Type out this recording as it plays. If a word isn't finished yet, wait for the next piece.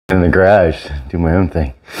in the garage, do my own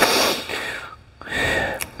thing.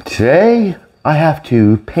 Today, I have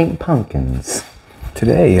to paint pumpkins.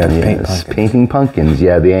 Today, you have to paint pumpkins. Painting pumpkins,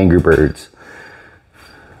 yeah, the Angry Birds.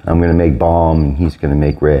 I'm gonna make balm and he's gonna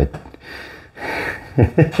make red.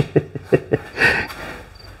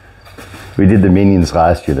 We did the Minions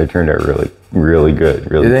last year. They turned out really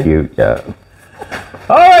good, really cute, yeah.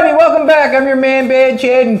 Alrighty, welcome back. I'm your man, Bad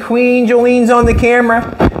Chad, and Queen Jolene's on the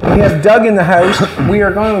camera. We have Doug in the house. We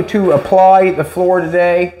are going to apply the floor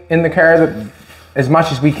today in the car as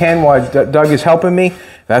much as we can while Doug is helping me.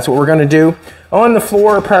 That's what we're going to do. On the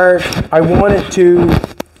floor part, I wanted to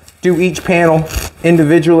do each panel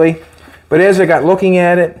individually, but as I got looking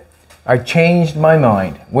at it, I changed my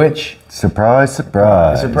mind, which... Surprise,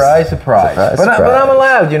 surprise. Surprise, surprise. But I'm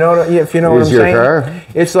allowed, you know, if you know what I'm saying. Car?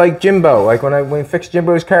 It's like Jimbo. Like when we fixed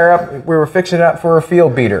Jimbo's car up, we were fixing it up for a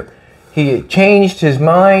field beater. He changed his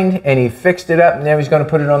mind and he fixed it up, and now he's going to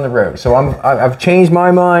put it on the road. So I've changed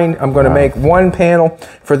my mind. I'm going to make one panel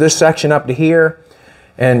for this section up to here,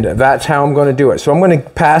 and that's how I'm going to do it. So I'm going to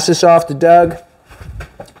pass this off to Doug,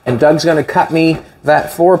 and Doug's going to cut me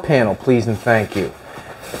that floor panel, please and thank you.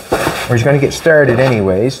 We're just going to get started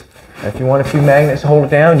anyways. If you want a few magnets to hold it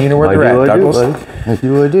down, you know where they're at, Douglas. I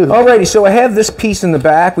do. Alrighty, so I have this piece in the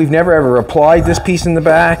back. We've never ever applied this piece in the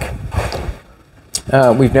back.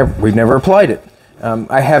 We've never applied it.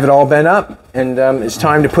 I have it all bent up, and it's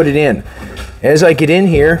time to put it in. As I get in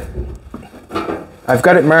here, I've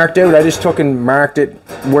got it marked out. I just took and marked it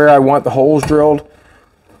where I want the holes drilled.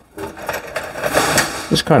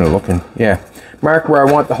 Just kind of looking, yeah. Marked where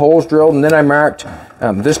I want the holes drilled, and then I marked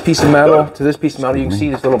this piece of metal to this piece of metal. You can see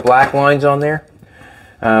these little black lines on there.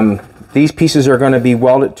 These pieces are going to be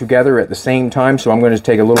welded together at the same time, so I'm going to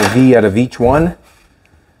take a little V out of each one,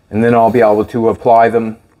 and then I'll be able to apply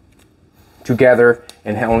them together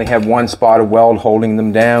and only have one spot of weld holding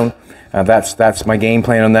them down. That's my game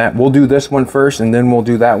plan on that. We'll do this one first, and then we'll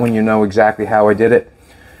do that one. You know exactly how I did it,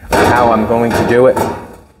 or how I'm going to do it.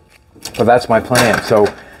 So that's my plan. So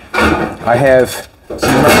I have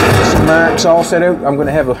some marks all set out. I'm going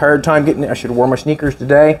to have a hard time getting. I should have worn my sneakers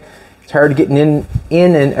today. It's hard getting in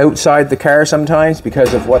and outside the car sometimes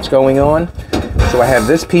because of what's going on. So I have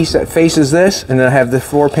this piece that faces this, and then I have the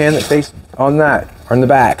floor pan that faces on that, or in the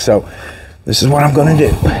back. So this is what I'm going to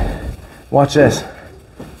do. Watch this.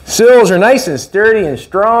 Sills are nice and sturdy and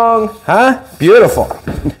strong, huh? Beautiful.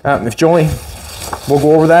 If Jolene, we'll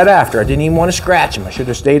go over that after. I didn't even want to scratch them. I should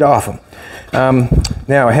have stayed off them.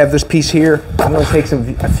 Now I have this piece here. I'm going to take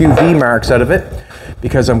a few V marks out of it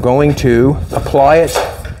because I'm going to apply it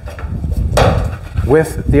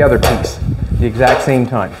with the other piece the exact same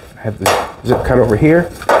time. I have the zip cut over here.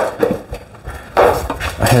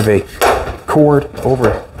 I have a cord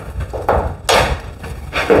over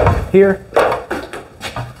here.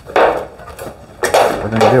 We're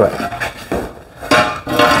going to do it.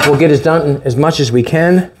 We'll get it done as much as we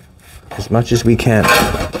can. As much as we can.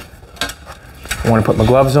 I want to put my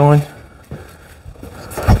gloves on.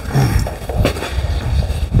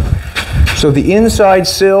 So the inside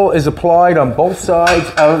sill is applied on both sides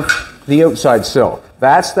of the outside sill.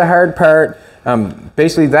 That's the hard part.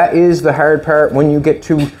 Basically, that is the hard part when you get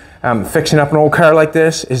to fixing up an old car like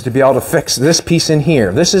this, is to be able to fix this piece in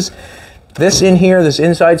here. This in here, this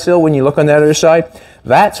inside sill, when you look on that other side,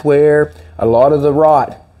 that's where a lot of the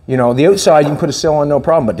rot, you know, the outside you can put a sill on no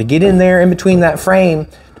problem, but to get in there in between that frame,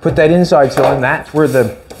 put that inside sill in, that's where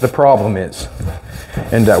the problem is.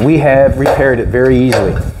 And we have repaired it very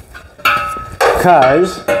easily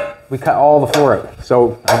because we cut all the floor out.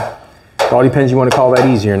 So it all depends, you want to call that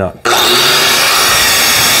easy or not.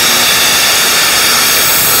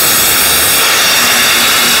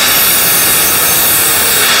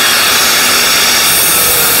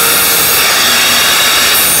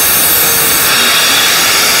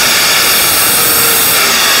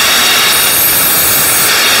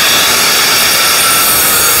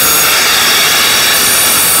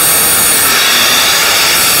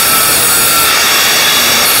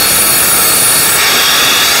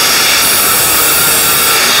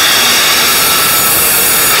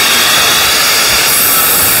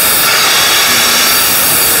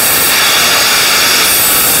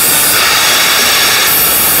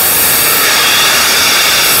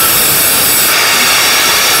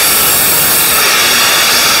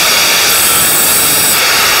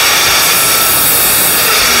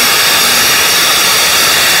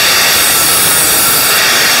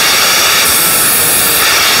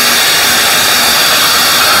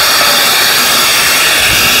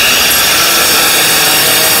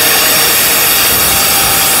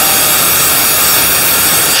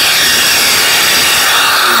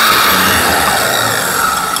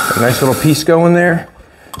 A nice little piece going there.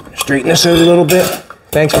 Straighten this out a little bit.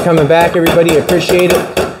 Thanks for coming back, everybody. I appreciate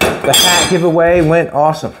it. The hat giveaway went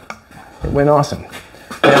awesome. It went awesome.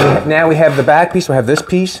 And now we have the back piece. We'll have this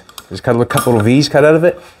piece. Just cut a couple little V's cut out of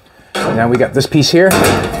it. Now we got this piece here.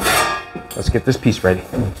 Let's get this piece ready.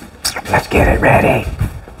 Let's get it ready.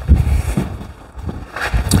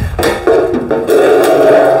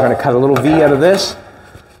 I'm going to cut a little V out of this.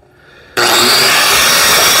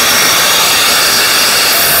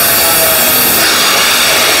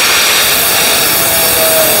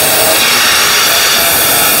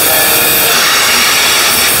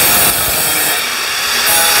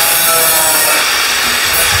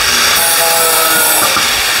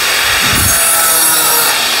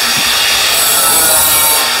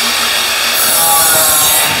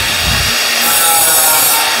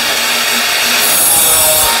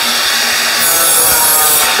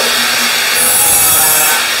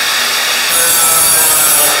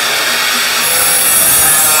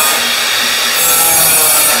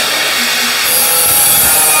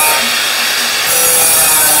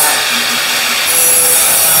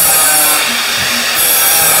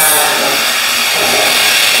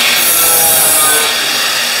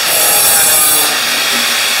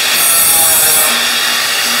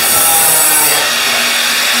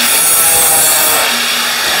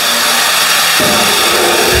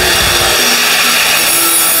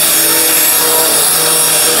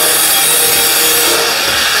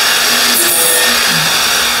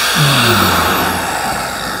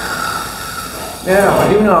 Now,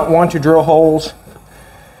 I do not want to drill holes,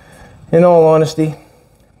 in all honesty,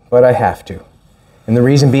 but I have to. And the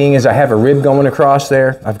reason being is I have a rib going across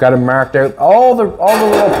there. I've got them marked out. All the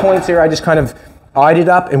little points there, I just kind of eyed it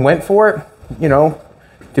up and went for it, you know,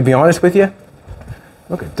 to be honest with you.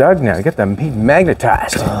 Look at Doug now, get them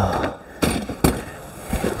magnetized.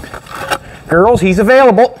 Girls, he's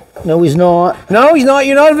available. No, he's not. No, he's not.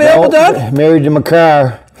 You're not available, No, Doug? married to my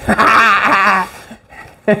car.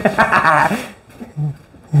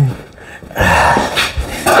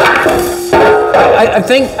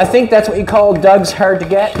 I think that's what you call Doug's hard to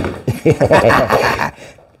get.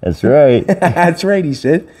 That's right. That's right, he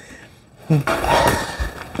said.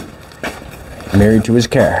 Married to his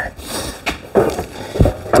car.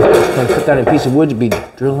 Trying to put that in a piece of wood to be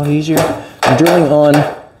drill a lot easier. I'm drilling on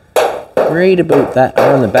right about that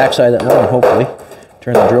on the back side of that one, hopefully.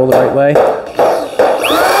 Turn the drill the right way.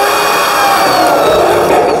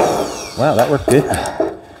 Wow, that worked good.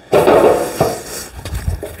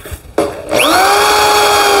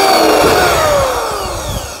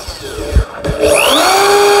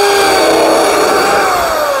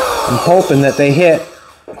 I'm hoping that they hit.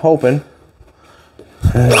 I'm hoping.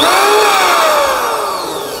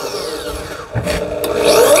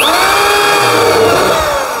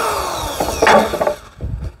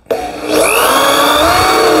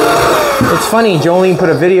 It's funny, Jolene put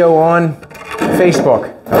a video on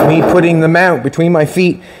Facebook of me putting the mount between my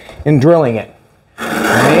feet and drilling it.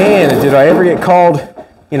 Man, did I ever get called,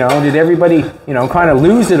 you know, did everybody, you know, kind of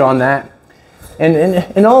lose it on that? And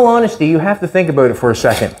in all honesty, you have to think about it for a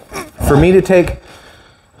second. For me to take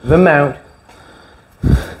the mount,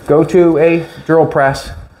 go to a drill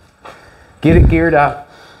press, get it geared up,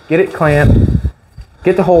 get it clamped,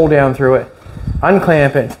 get the hole down through it,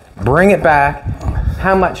 unclamp it, bring it back,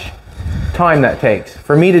 how much time that takes.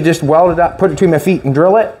 For me to just weld it up, put it between my feet and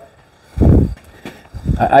drill it,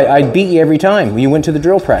 I'd beat you every time you went to the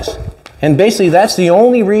drill press. And basically that's the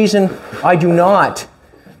only reason I do not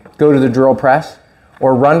go to the drill press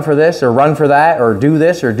or run for this or run for that or do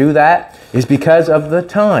this or do that, is because of the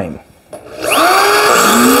time.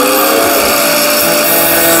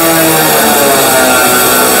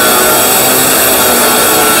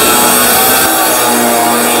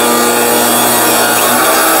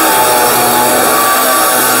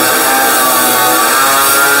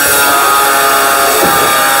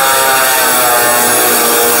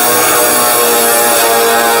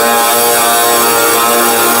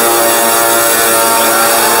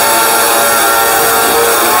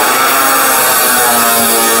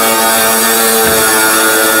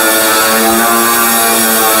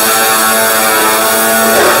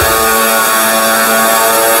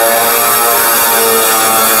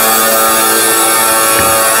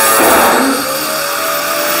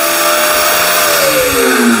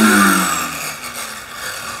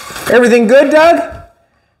 Everything good, Doug? I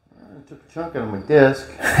took a chunk out of my disc.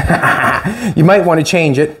 You might want to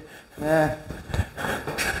change it. Nah.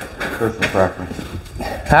 Personal preference.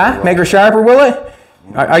 Huh? Make her sharper, will it?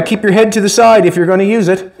 I keep your head to the side if you're going to use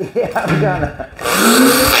it. Yeah, I'm gonna.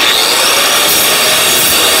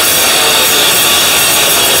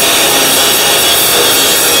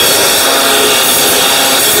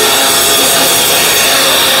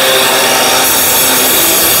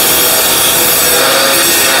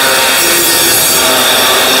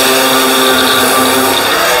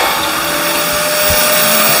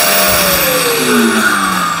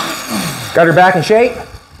 Got her back in shape?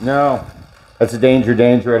 No. That's a danger.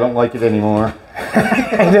 I don't like it anymore.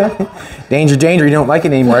 Danger, you don't like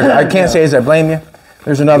it anymore. I can't say as I blame you.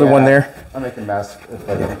 There's another one there. I'll make a mess.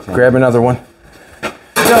 Grab another one.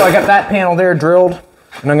 So I got that panel there drilled,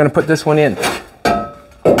 and I'm going to put this one in.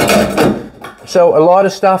 So a lot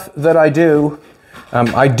of stuff that I do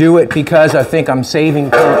it because I think I'm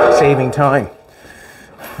saving time.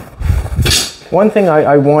 One thing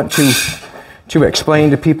I want to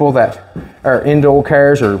explain to people that are into old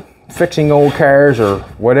cars or fixing old cars or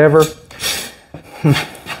whatever.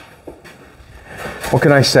 What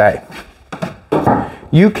can I say?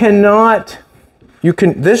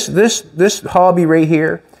 This hobby right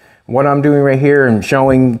here, what I'm doing right here and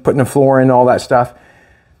showing, putting the floor in, all that stuff,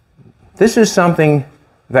 this is something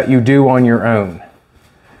that you do on your own.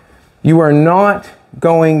 You are not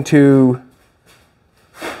going to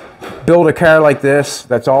build a car like this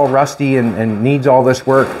that's all rusty and needs all this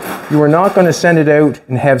work. You are not going to send it out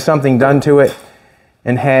and have something done to it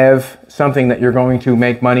and have something that you're going to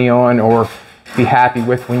make money on or be happy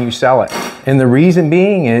with when you sell it. And the reason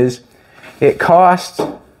being is it costs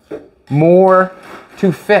more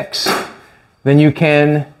to fix than you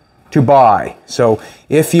can to buy. So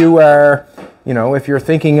if you are, if you're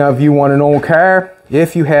thinking of you want an old car,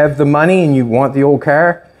 if you have the money and you want the old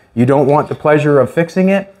car, you don't want the pleasure of fixing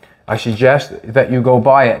it, I suggest that you go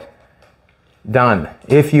buy it. Done.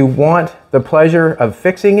 If you want the pleasure of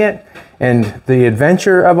fixing it and the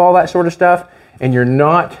adventure of all that sort of stuff, and you're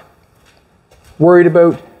not worried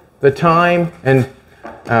about the time and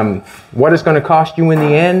what it's going to cost you in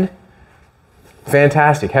the end,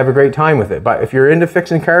 fantastic. Have a great time with it. But if you're into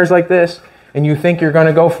fixing cars like this and you think you're going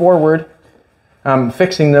to go forward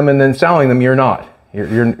fixing them and then selling them, you're not.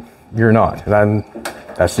 You're not.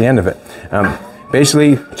 That's the end of it.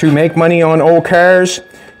 Basically, to make money on old cars,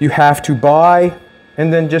 you have to buy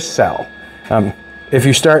and then just sell. If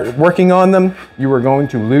you start working on them, you are going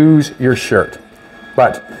to lose your shirt.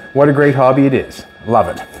 But what a great hobby it is. Love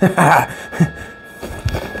it.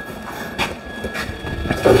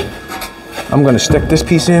 I'm going to stick this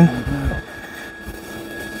piece in.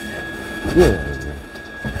 Yeah.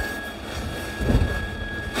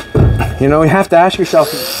 You have to ask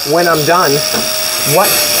yourself, when I'm done,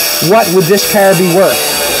 what would this car be worth?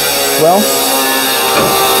 Well,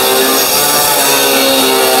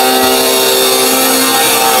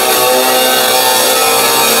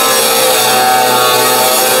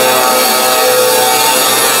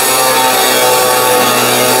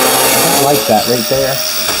 I don't like that right there.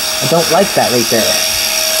 I don't like that right there.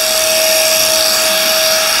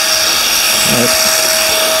 All right,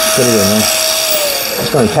 put it in there. I'm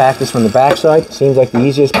just going to tack this from the back side. Seems like the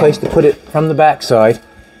easiest place to put it from the back side,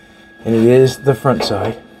 and it is the front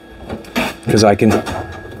side, because I can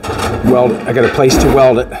weld it. I got a place to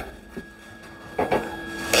weld it.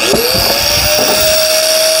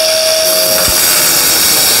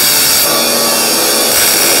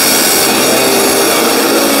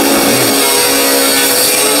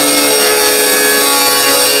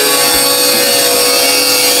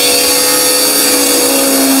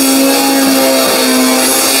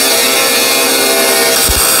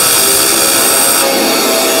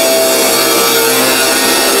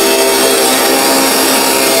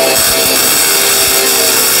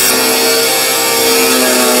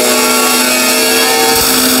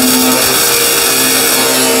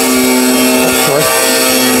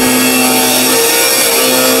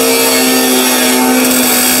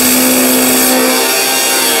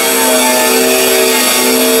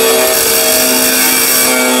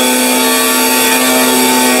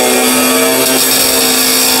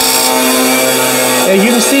 As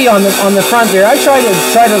you can see on the front there, I try to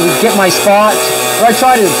get my spots, or I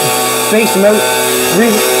try to space them out,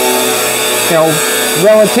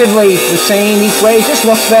 relatively the same each way. It just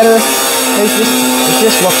looks better. It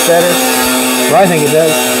just looks better. Well, I think it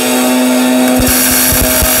does.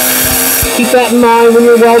 Keep that in mind when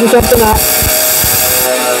you're welding something up.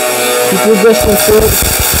 Keep your distance to it.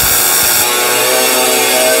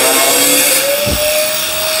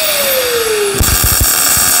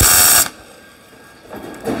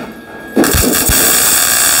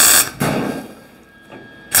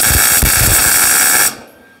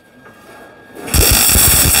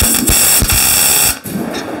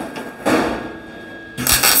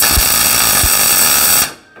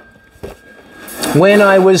 When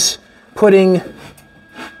I was putting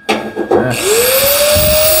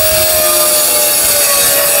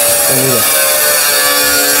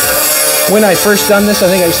when I first done this, I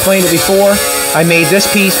think I explained it before, I made this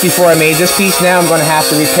piece before I made this piece. Now I'm going to have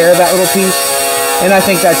to repair that little piece, and I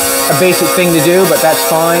think that's a basic thing to do, but that's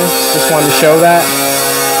fine. Just wanted to show that.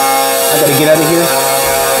 I gotta get out of here.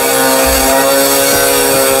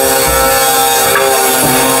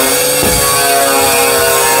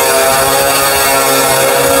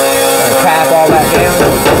 Gotta tap all that down.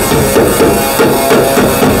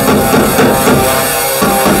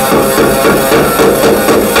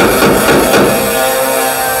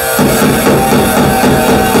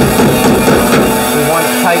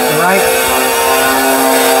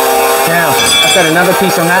 I've got another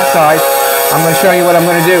piece on that side. I'm going to show you what I'm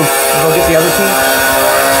going to do. I'll go get the other piece.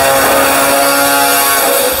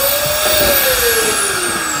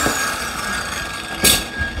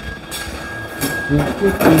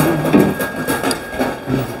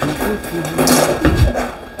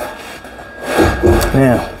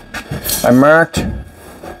 Now, I marked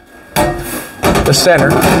the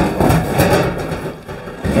center,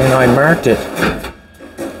 and I marked it.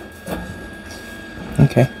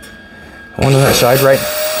 Okay. One on that side, right?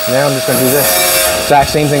 Now I'm just going to do this. Exact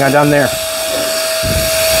same thing I done there.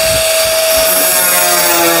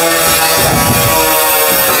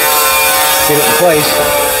 Get it in place.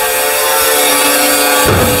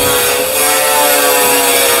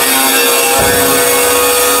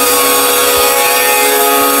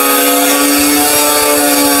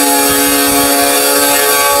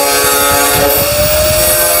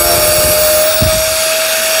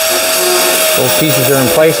 Those pieces are in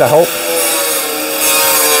place, I hope.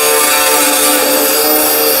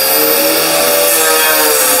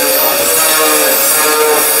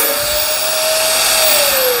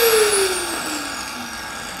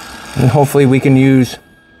 And hopefully we can use,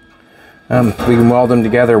 we can weld them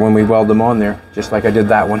together when we weld them on there, just like I did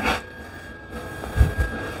that one.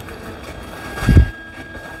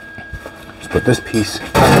 Just put this piece.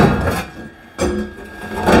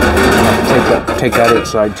 Take that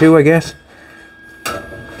outside too, I guess.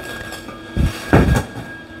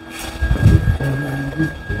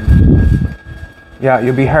 Yeah,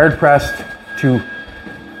 you'll be hard pressed to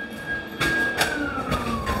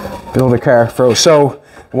build a car froze. So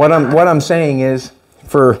what I'm saying is,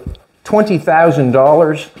 for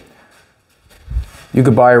 $20,000, you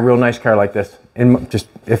could buy a real nice car like this. And just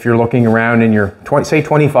if you're looking around in your say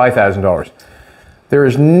 $25,000, there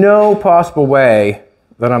is no possible way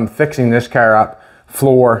that I'm fixing this car up,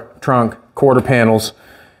 floor, trunk, quarter panels,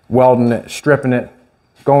 welding it, stripping it,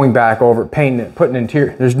 going back over it, painting it, putting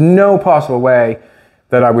interior. There's no possible way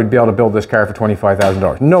that I would be able to build this car for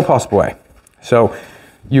 $25,000. No possible way. So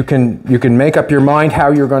you can make up your mind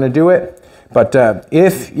how you're going to do it, but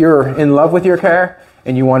if you're in love with your car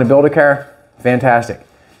and you want to build a car, fantastic.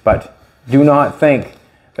 But do not think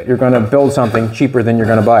that you're going to build something cheaper than you're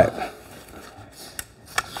going to buy it.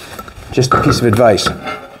 Just a piece of advice.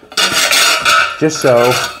 Just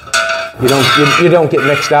so you don't get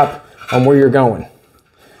mixed up on where you're going.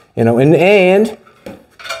 You know, and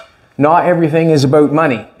not everything is about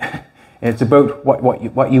money. It's about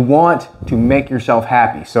what you want to make yourself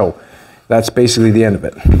happy. So that's basically the end of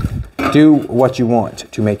it. Do what you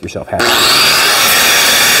want to make yourself happy.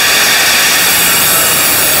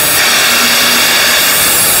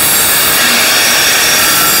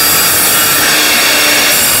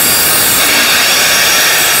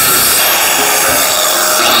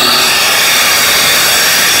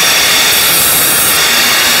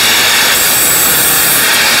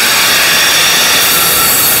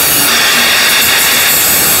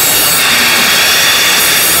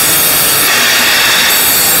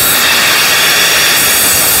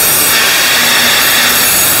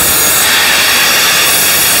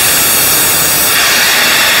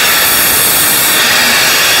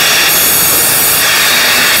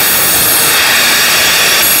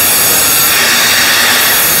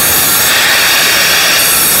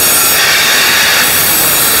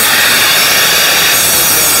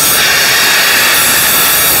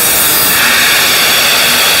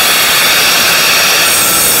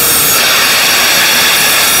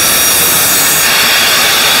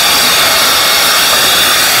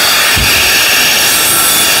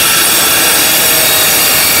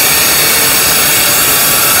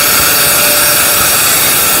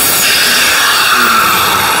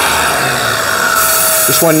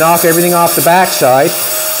 Just want to knock everything off the backside.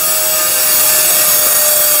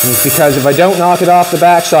 And it's because if I don't knock it off the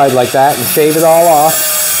backside like that and shave it all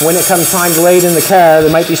off, when it comes time to lay it in the car,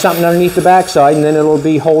 there might be something underneath the backside, and then it'll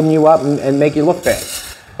be holding you up and make you look bad.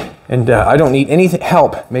 And I don't need any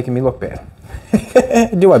help making me look bad.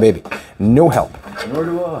 Do I, baby? No help. Nor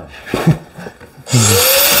do I.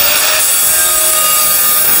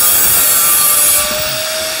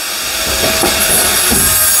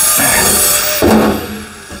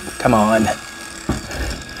 Come on.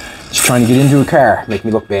 Just trying to get into a car, make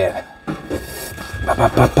me look bad.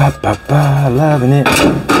 Loving it.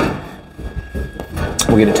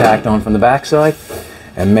 We'll get it tacked on from the back side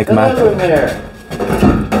and make my... Hello there.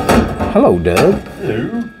 Hello, Doug.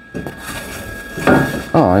 Hello.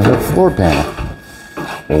 Oh, I have a floor panel.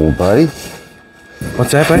 Old buddy.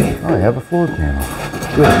 What's that, buddy? Oh, I have a floor panel.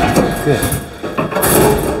 Good, good.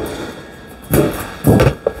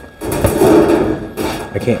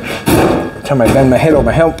 I can't. Every time I bend my head over,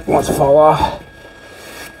 my helmet wants to fall off.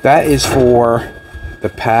 That is for the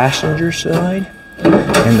passenger side,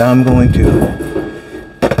 and I'm going to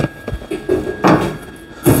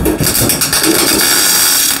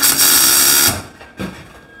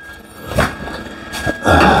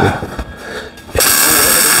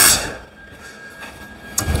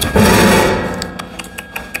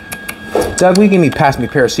Doug, will you pass me a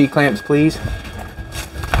pair of C-clamps, please?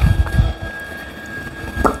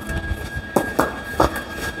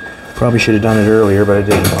 Probably should have done it earlier, but I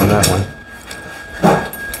didn't on that one.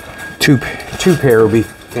 Two pair would be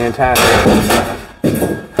fantastic.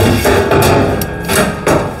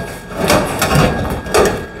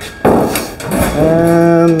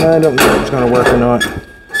 I don't know if it's going to work or not.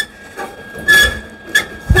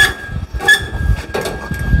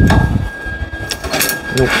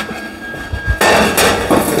 Nope.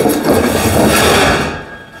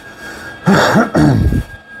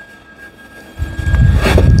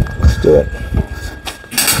 Let's do it.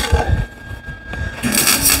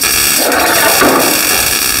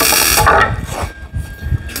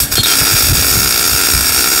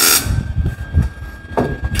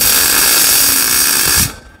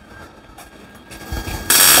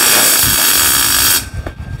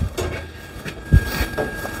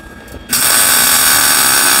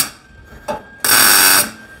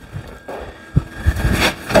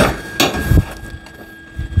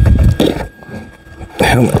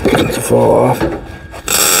 Helmet begins to fall off.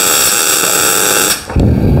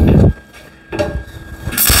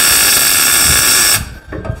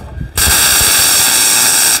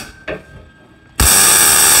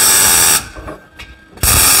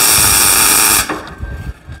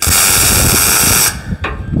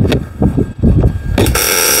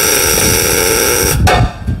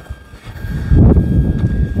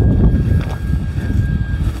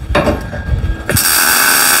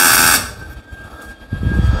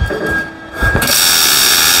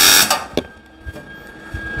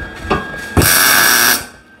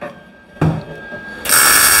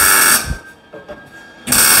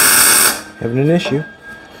 Having an issue.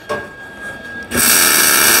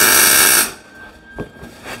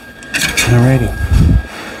 Alrighty.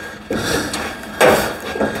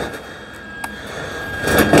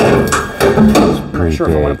 Pretty Sure,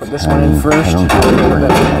 big. I want to put this one in first. I don't think I'm gonna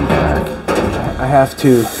come back. I have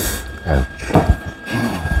to Ouch.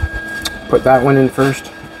 put that one in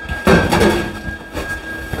first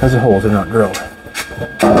because the holes are not drilled.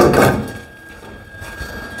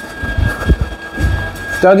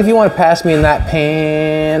 Doug, if you want to pass me in that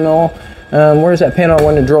panel, where's that panel I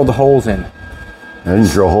wanted to drill the holes in? I didn't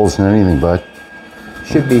drill holes in anything, bud.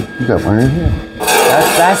 Should be. You got one right here.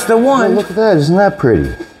 That's the Oh, one. look at that. Isn't that pretty?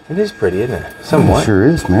 It is pretty, isn't it? Somewhat. It sure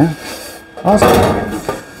is, man. Awesome.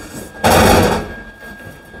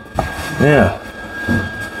 Now,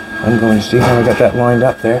 I'm going to see how I got that lined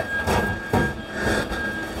up there.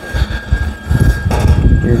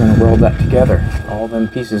 You're going to weld that together. All them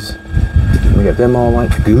pieces. We got them all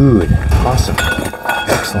lined. Good. Awesome.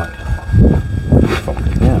 Excellent. Beautiful.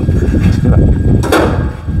 Yeah. Let's do it.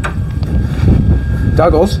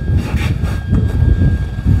 Douglas.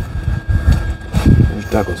 There's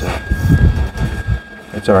Douglas at.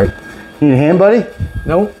 That's all right. Need a hand, buddy?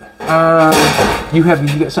 No. You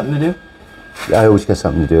got something to do? I always got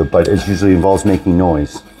something to do, but it usually involves making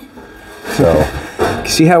noise. So,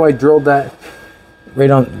 See how I drilled that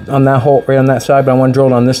right on that hole, right on that side, but I want to drill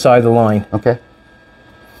it on this side of the line. okay.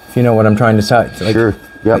 If you know what I'm trying to say. Like, Sure.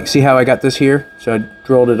 Yep. like, see how I got this here? So I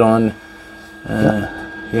drilled it on.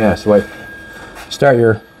 Yeah. So I start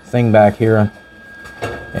your thing back here.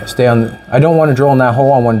 Yeah. Stay on. I don't want to drill in that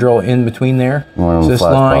hole. I want to drill in between there. You want it on So the this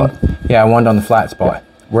flat line. spot. Yeah, I want it on the flat spot,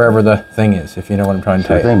 wherever the thing is. If you know what I'm trying to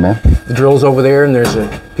Sure tell you. thing, man. The drill's over there, and there's a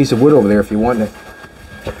piece of wood over there if you want it.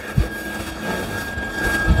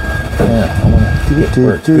 Yeah, I want to get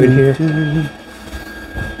where it's good here.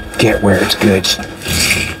 Get where it's good.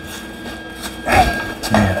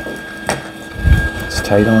 Yeah. It's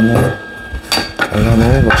tight on there. Tight on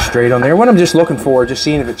there. Looks straight on there. What I'm just looking for, just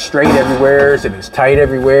seeing if it's straight everywhere, if it's tight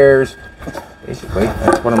everywhere. Basically,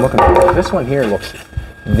 that's what I'm looking for. This one here looks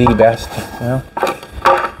the best. Well,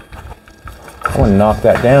 I want to knock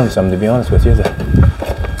that down some, to be honest with you.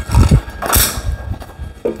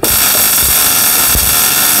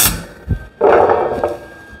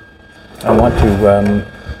 I want to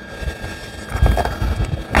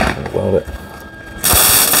weld it.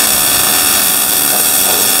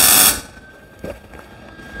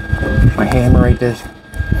 My hammer right there.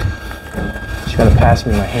 She's gonna pass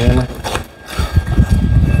me my hammer.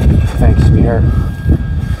 Thanks, sweetheart.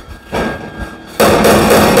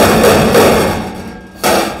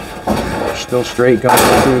 Still straight going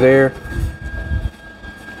through there.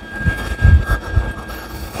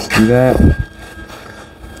 Let's do that.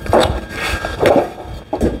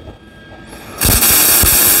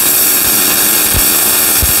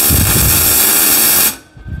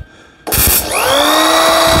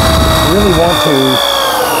 Really want to,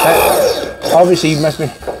 obviously you must be a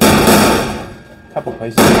couple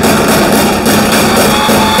places.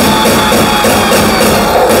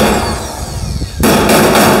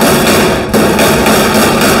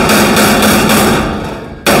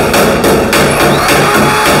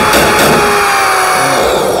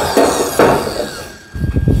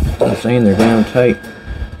 I'm saying they're down tight.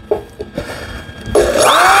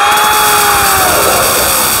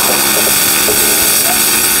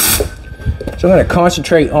 So I'm going to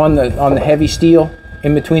concentrate on the heavy steel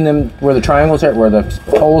in between them, where the triangles are, where the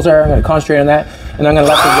holes are. I'm going to concentrate on that, and I'm going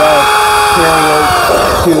to let the weld carry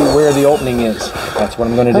out to where the opening is. That's what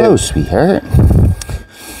I'm going to do. Oh, sweetheart.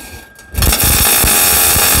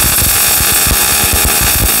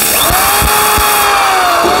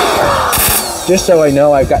 Just so I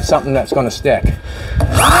know I've got something that's going to stick.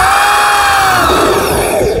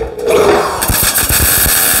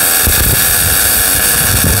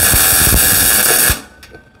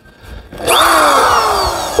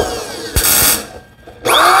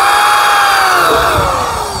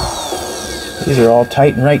 These are all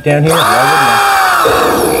tight and right down here.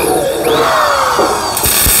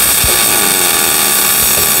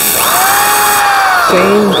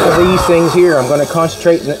 Same for these things here. I'm going to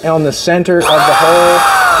concentrate on the center of the hole,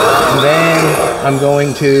 and then I'm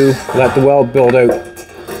going to let the weld build out.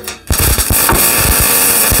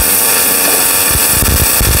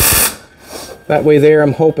 That way there,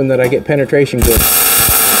 I'm hoping that I get penetration good.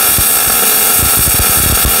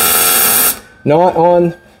 Not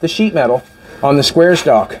on the sheet metal, on the square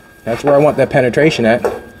stock. That's where I want that penetration at.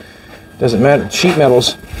 Doesn't matter, sheet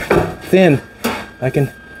metal's thin. I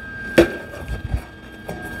can...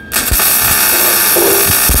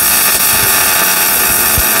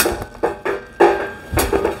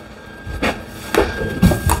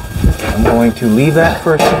 I'm going to leave that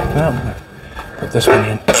for a second. Oh, put this one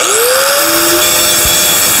in.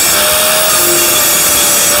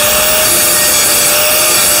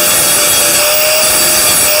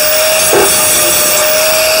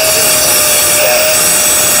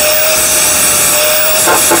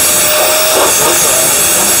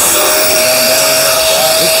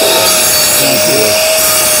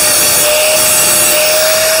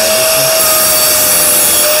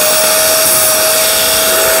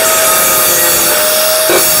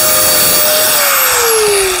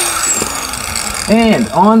 And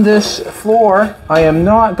on this floor, I am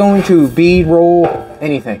not going to bead roll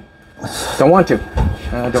anything. Don't want to.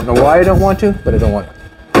 I don't know why I don't want to, but I don't want to.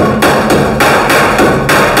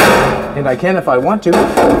 And I can if I want to.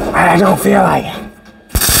 I don't feel like it.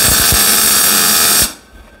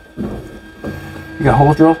 You got a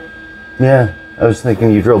hole drill? Yeah, I was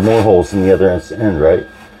thinking you drilled more holes in the other end, right?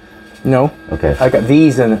 No. Okay. I got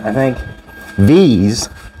V's in it, I think. V's?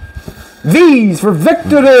 V's for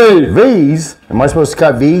victory! V's? Am I supposed to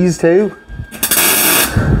cut V's too?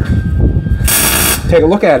 Take a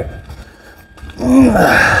look at it.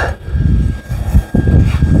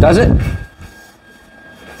 Does it?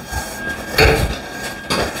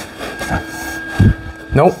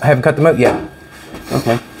 Nope, I haven't cut them out yet.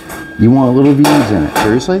 Okay. You want little V's in it?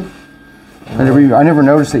 Seriously? I never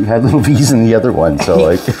noticed that you had little V's in the other one. So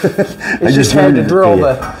like, I just had to drill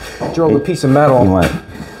the piece of metal.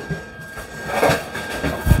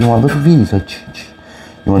 You want little V's? Like,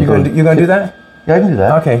 you gonna do that? Yeah, I can do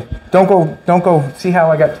that. Okay. Don't go. See how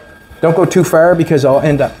I got? Don't go too far because I'll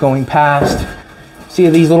end up going past. See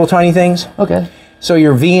these little tiny things? Okay. So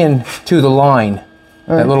you're V'ing to the line,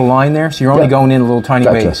 that little line there. So you're only going in a little tiny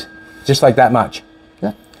ways, just like that much.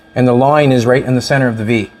 Yeah. And the line is right in the center of the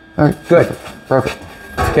V. All right. Good. Perfect.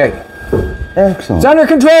 Okay. Excellent. It's under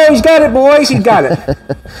control. He's got it, boys. He's got it.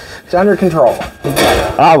 It's under control.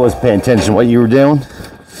 I was paying attention to what you were doing.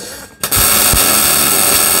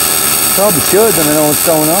 Probably should, then I know what's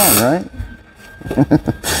going on, right?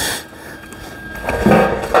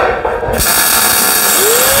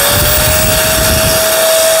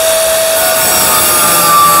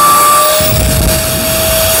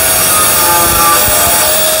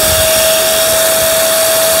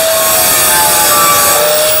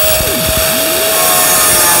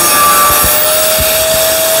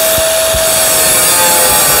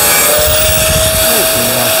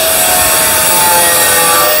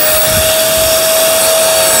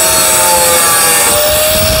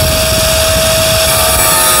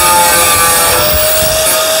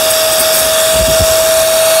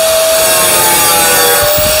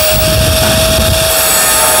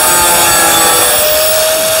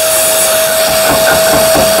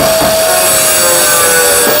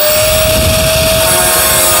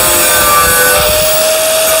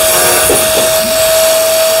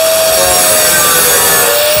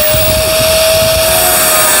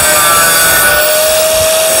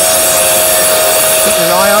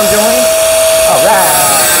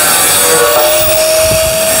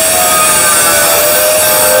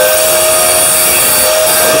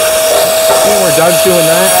 Doug's doing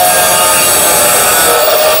that,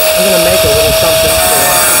 I'm gonna make a little something.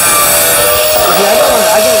 See, I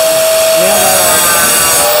don't nail that on.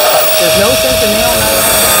 There's no sense in nailing that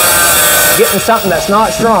on. Getting something that's not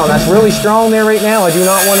strong. That's really strong there right now. I do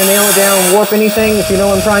not want to nail it down and warp anything, if you know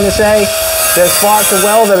what I'm trying to say. There's spots of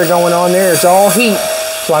weld that are going on there. It's all heat.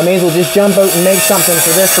 So I may as well just jump out and make something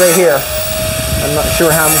for this right here. I'm not sure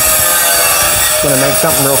how I'm going to make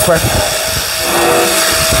something real quick.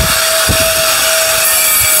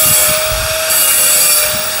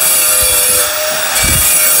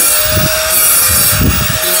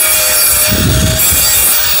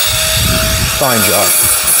 Fine job.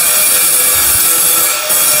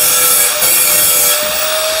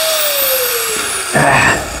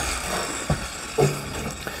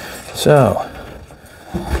 So,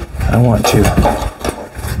 I want to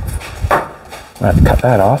cut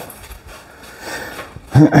that off.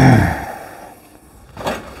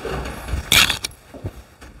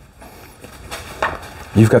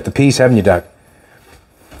 You've got the piece, haven't you, Doug?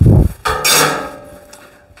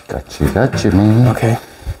 Gotcha, man. Okay.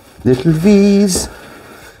 Little V's.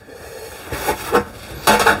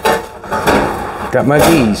 Got my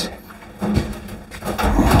V's.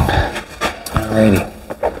 Alrighty.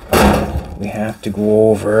 We have to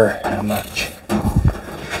go over how much.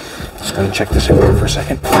 Just gonna check this over for a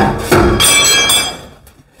second.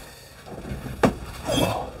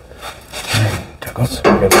 Douglas,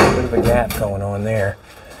 we got a little bit of a gap going on there.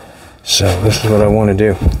 So this is what I want to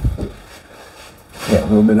do. Yeah, a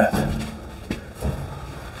little bit of.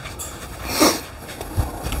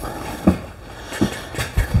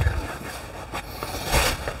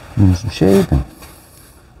 Some shaving.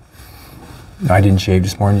 I didn't shave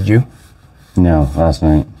this morning, did you? No, last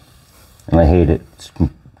night. And I hate it. It's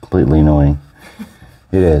completely annoying.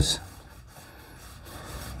 It is.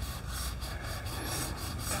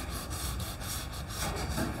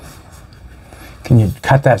 Can you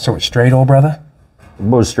cut that so it's straight, old brother?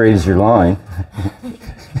 About as straight as your line.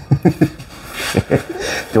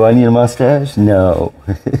 Do I need a mustache? No.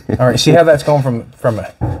 All right, see how that's going from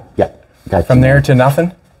Yeah. Gotcha. From there to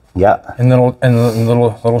nothing? Yeah. And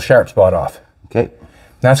little sharp spot off. Okay.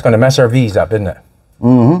 That's going to mess our V's up, isn't it?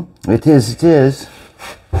 Mm-hmm. It is.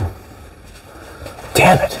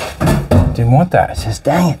 Damn it. Didn't want that. Just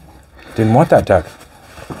dang it. Didn't want that, Doug.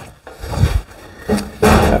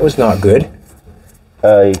 That was not good.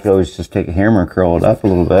 You could always just take a hammer and curl it up a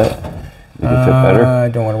little bit. Make it fit better. I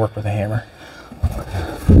don't want to work with a hammer.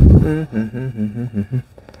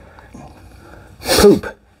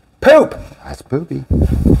 Poop. Poop! That's poopy.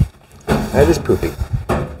 That is poopy.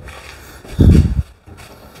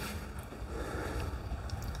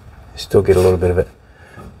 Still get a little bit of it.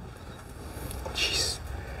 Jeez.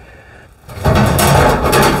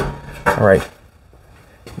 All right.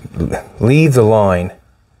 Leave the line.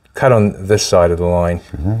 Cut on this side of the line.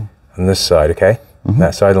 Sure. On this side, okay? Mm-hmm.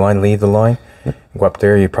 That side of the line, leave the line. Yep. Go up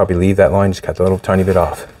there, you probably leave that line, just cut a little tiny bit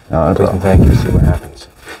off. No Please and thank you, see what happens.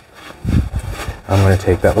 I'm going to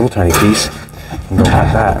take that little tiny piece and go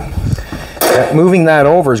cut that. Moving that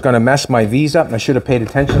over is going to mess my V's up, and I should have paid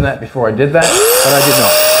attention to that before I did that, but I did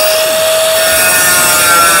not.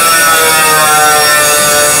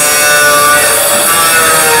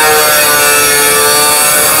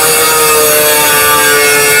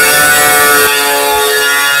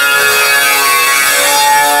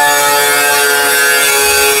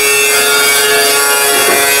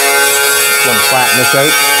 Flatten this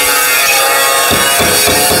out.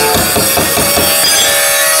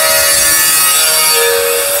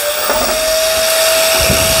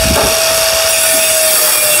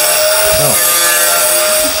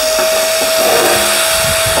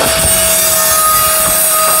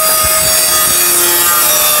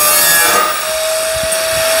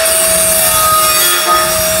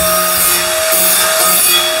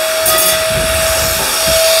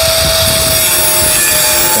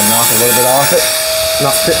 Knock a little bit off it.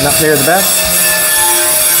 Not fitting up there the best.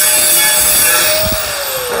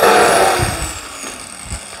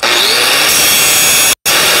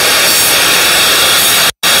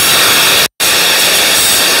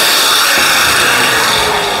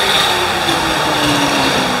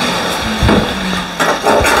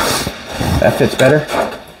 That fits better.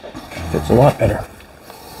 Fits a lot better.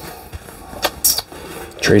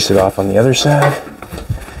 Trace it off on the other side.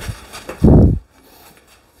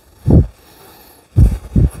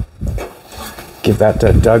 Give that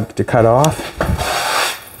to Doug to cut off.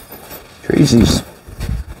 Crazies.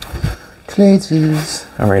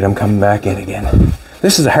 All right, I'm coming back in again.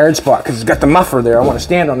 This is a hard spot because it's got the muffler there. I want to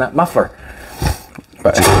stand on that muffler.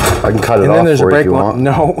 But I can cut it and off then there's a for you brake if you line.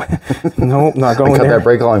 want. No, not I going can cut there. that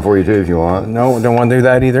brake line for you too if you want. No, don't want to do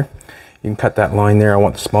that either. You can cut that line there. I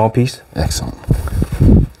want the small piece. Excellent.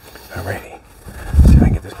 Alrighty. See if I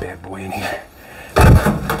can get this bad boy in here.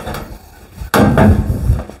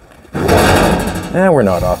 We're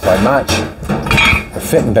not off by much. We're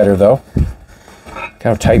fitting better though. Look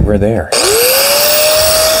how tight we're there.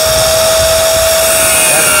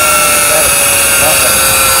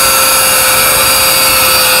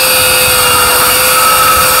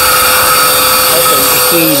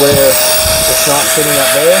 See where it's not sitting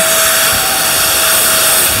up there.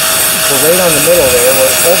 We're right on the middle there.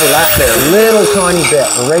 We're overlapped there a little tiny bit.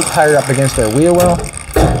 We're right higher up against our wheel well.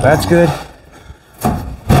 That's good.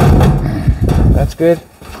 That's good.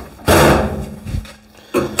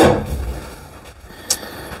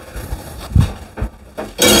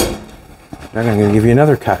 I'm going to give you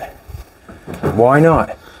another cut. Why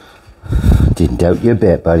not? Didn't doubt you a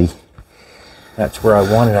bit, buddy. That's where I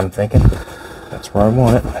want it, I'm thinking. That's where I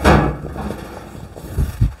want it.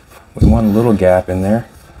 We want a little gap in there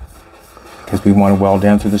because we want to weld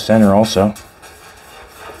down through the center also.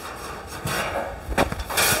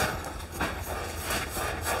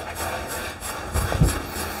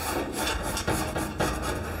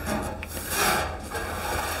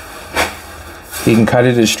 He can cut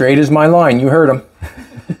it as straight as my line. You heard him.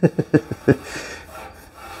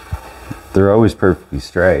 They're always perfectly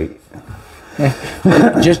straight.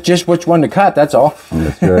 just which one to cut, that's all.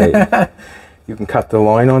 That's right. You can cut the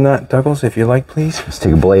line on that, Douglas, if you like, please. Just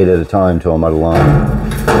take a blade at a time till I'm out of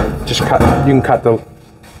line. Just cut. You can cut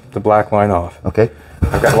the black line off. Okay.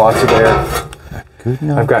 I've got lots of there. Good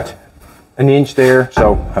enough. I've got an inch there,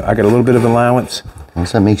 so I got a little bit of allowance.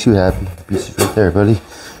 Once that makes you happy, piece is right there, buddy.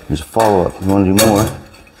 There's a follow-up. You want to do more?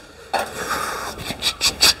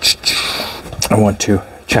 I want to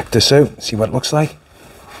check this out, see what it looks like.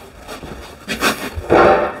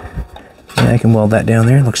 Yeah, I can weld that down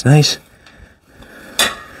there. It looks nice.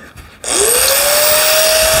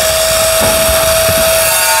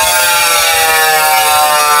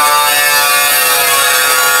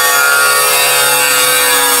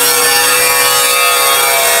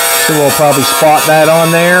 So we'll probably spot that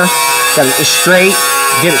on there. Got it straight.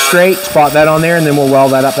 Get it straight. Spot that on there, and then we'll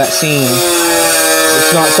weld that up that seam.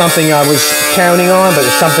 It's not something I was counting on, but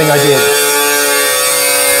it's something I did.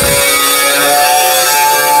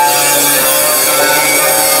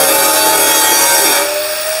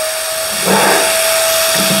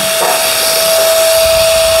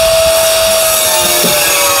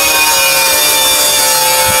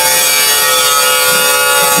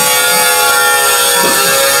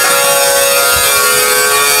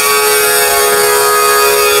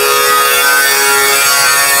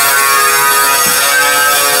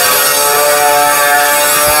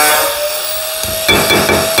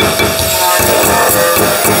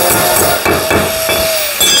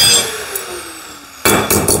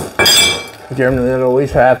 Jeremy, that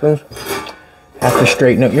always happens. Have to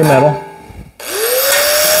straighten out your metal.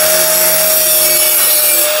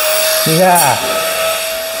 Yeah.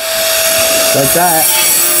 Like that.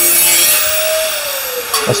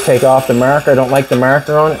 Let's take off the marker. I don't like the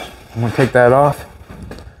marker on it. I'm going to take that off.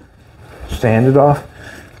 Sand it off.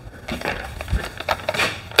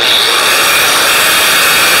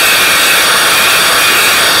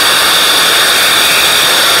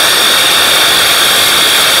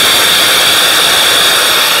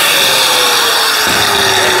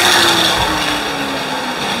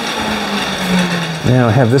 Now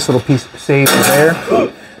I have this little piece saved there.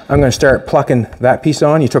 I'm going to start plucking that piece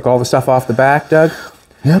on. You took all the stuff off the back, Doug?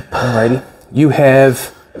 Yep. Alrighty.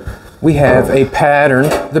 We have a pattern.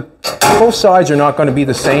 Both sides are not going to be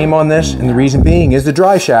the same on this, and the reason being is the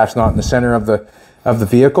drive shaft's not in the center of the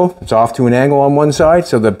vehicle. It's off to an angle on one side,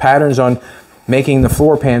 so the patterns on making the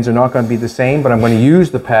floor pans are not going to be the same, but I'm going to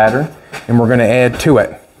use the pattern, and we're going to add to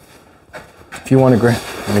it. If you want to, I'm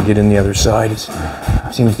going to get in the other side.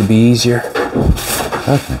 It seems to be easier.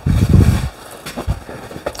 Okay.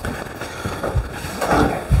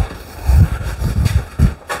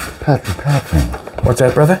 Pattern. What's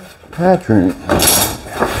that, brother? Pattern.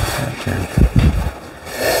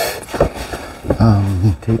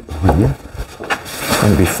 Tape with you. It's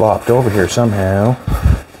going to be flopped over here somehow.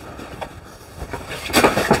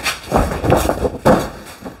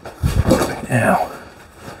 Now,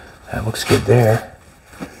 that looks good there.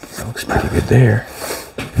 That looks pretty good there.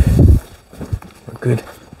 We're good.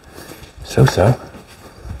 So.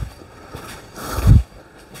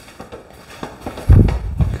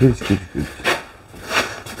 Good.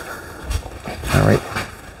 All right,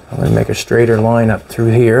 I'm going to make a straighter line up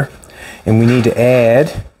through here, and we need to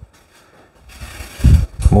add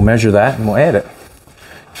We'll measure that and we'll add it.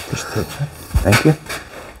 Thank you.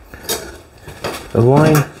 The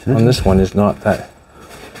line on this one is not that.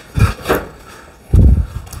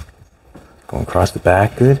 Going across the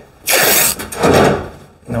back, good.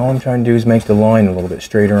 Now all I'm trying to do is make the line a little bit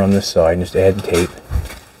straighter on this side and just add the tape.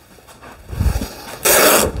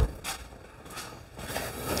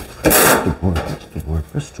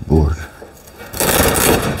 Bristol board.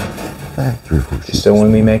 Just so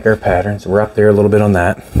when we make our patterns, we're up there a little bit on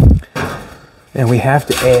that. And we have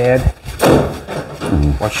to add.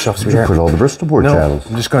 Watch yourself, sweetheart. Put all the Bristol board channels.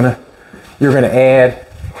 I'm just gonna. You're gonna add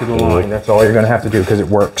to the line. That's all you're gonna have to do because it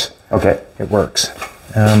works. Okay. It works.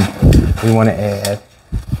 We want to add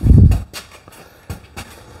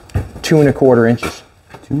 2 1/4 inches.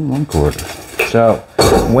 2 1/4. So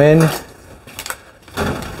when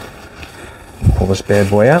pull this bad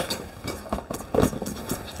boy up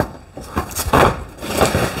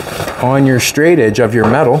on your straight edge of your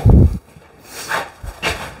metal.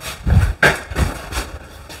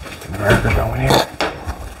 Marker going here.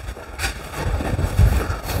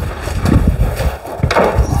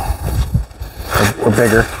 Or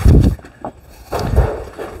bigger.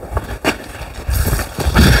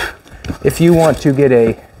 If you want to get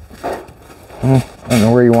a, I don't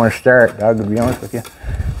know where you want to start, Doug, to be honest with you.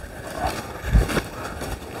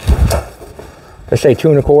 I say 2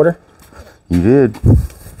 1/4. You did.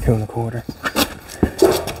 2 1/4.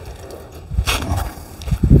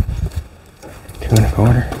 2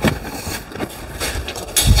 1/4.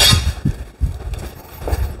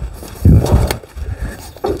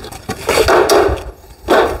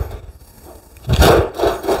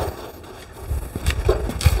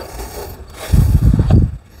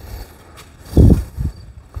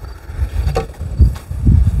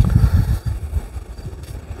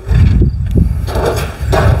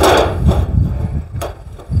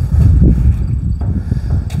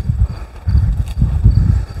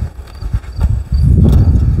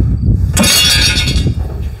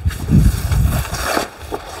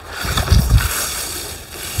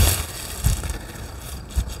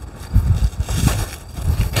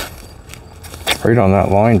 Right on that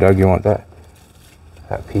line, Doug, you want that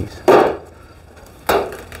piece.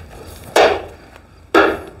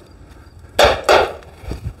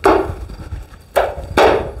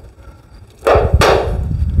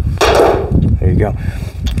 There you go.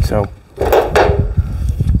 So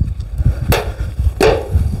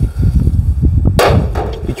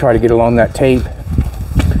you try to get along that tape.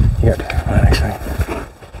 You got actually.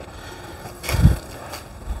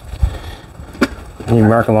 You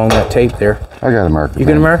mark along that tape there. I got a marker. You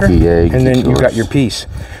got a marker? Yeah, and then you got your piece.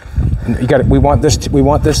 You got it. We want this. We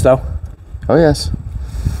want this though. Oh yes.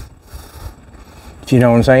 Do you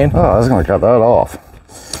know what I'm saying? Oh, I was going to cut that off.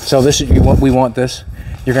 So this is we want this.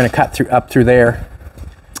 You're going to cut through up through there,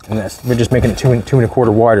 and that's we're just making it 2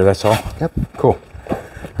 1/4 wider. That's all. Yep. Cool.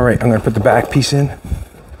 All right. I'm going to put the back piece in.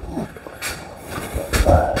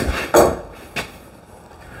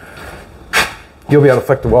 You'll be able to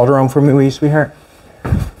flick the welder on for me, will you, sweetheart?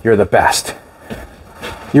 You're the best.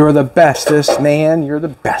 You're the bestest, man. You're the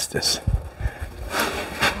bestest.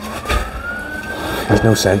 There's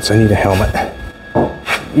no sense. I need a helmet.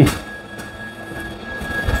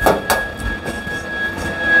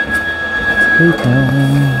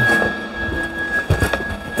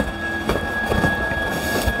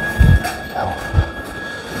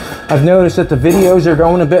 I've noticed that the videos are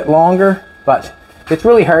going a bit longer, but it's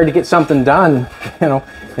really hard to get something done, you know,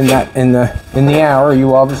 in the hour.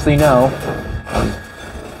 You obviously know.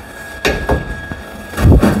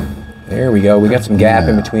 There we go. We got some gap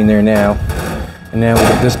in between there now, and now we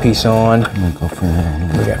get this piece on. I'm gonna go for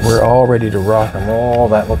that. We're all ready to rock and roll.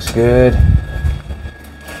 That looks good.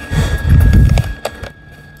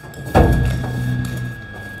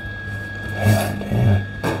 And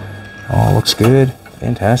all looks good.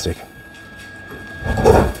 Fantastic.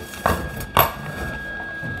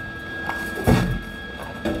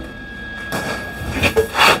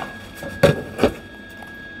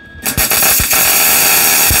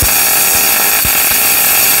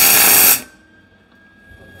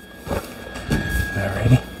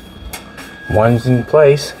 One's in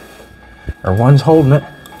place, or one's holding it,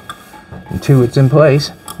 and 2, it's in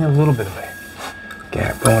place. A little bit of a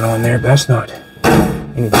gap going on there, but that's not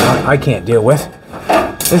anything I can't deal with.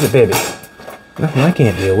 Is it, baby? Nothing I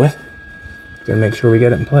can't deal with. Gotta make sure we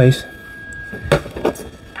get it in place.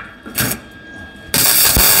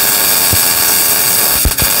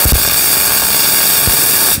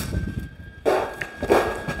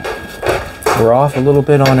 We're off a little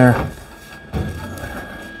bit on our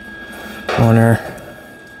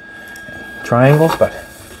triangles, but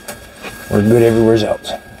we're good everywhere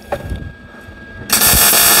else.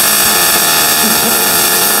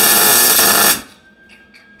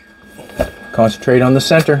 Concentrate on the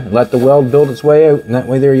center. Let the weld build its way out, and that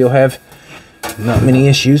way there you'll have not many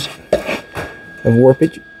issues of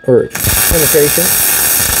warpage or penetration.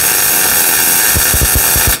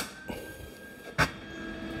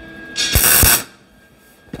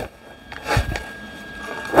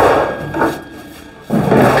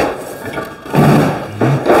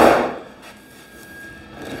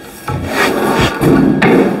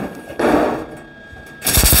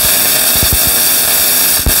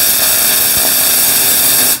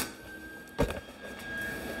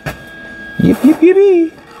 Yip, yip,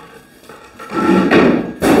 yippee.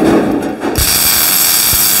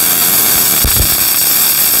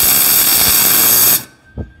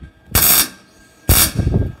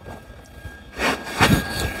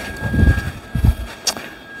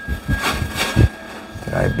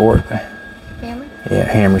 Did I abort the hammer?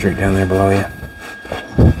 Yeah, hammer's right down there below you.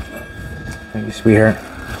 Thank you, sweetheart.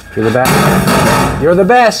 You're the best. You're the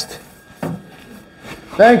best.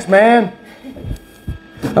 Thanks, man.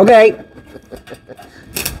 Okay.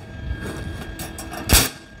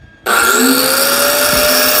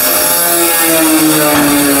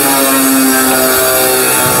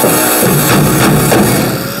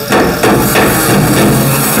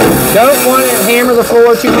 Don't want to hammer the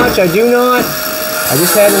floor too much. I do not. I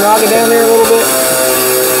just had to knock it down there a little bit.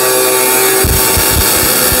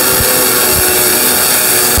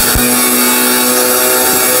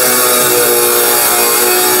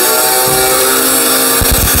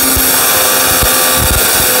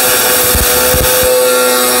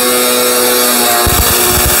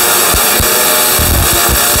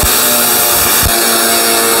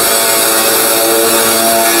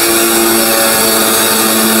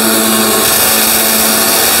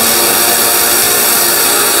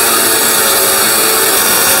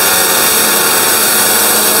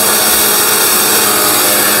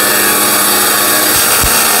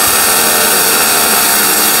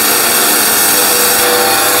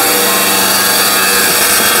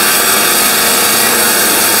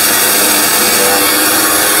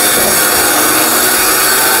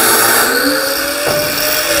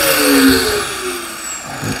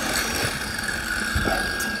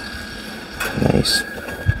 Nice.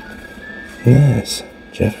 Nice,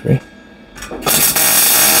 Jeffrey.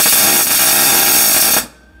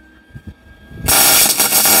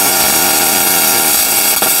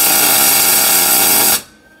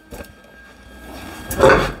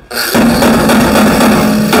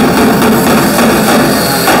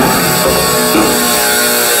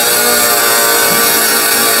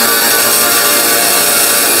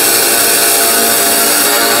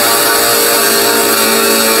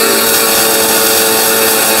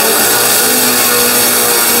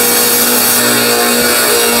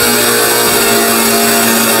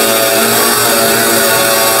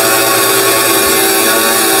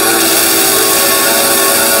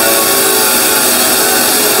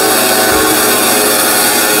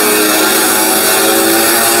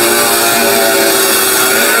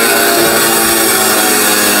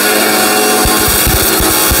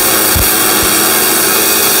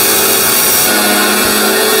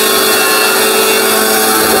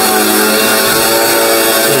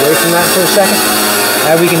 That for a second.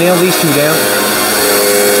 We can nail these two down.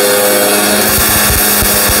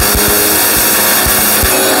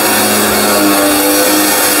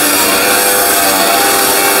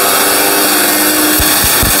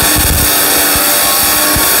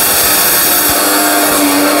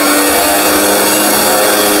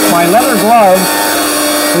 My leather glove,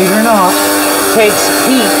 believe it or not, takes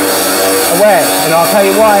heat away. And I'll tell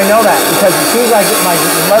you why I know that. Because as soon as I get my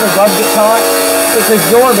leather glove gets hot, it's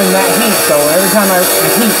absorbing that heat. So every time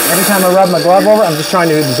I rub my glove over, I'm just trying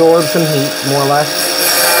to absorb some heat, more or less.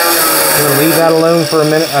 I'm going to leave that alone for a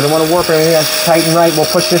minute. I don't want to warp anything. I'm tight and right. We'll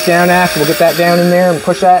push this down after. We'll get that down in there and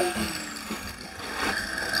push that.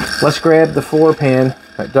 Let's grab the floor pan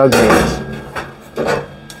that Doug has.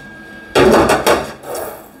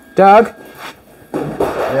 Doug?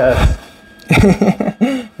 Yes.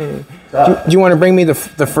 Do you want to bring me the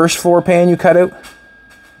first floor pan you cut out?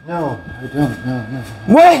 No, I don't. No.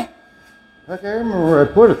 What? Okay, I remember where I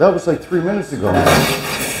put it. That was like 3 minutes ago.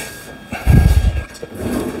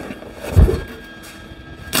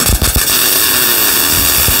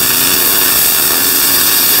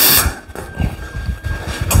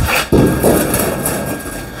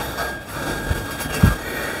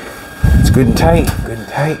 It's good and tight. Good and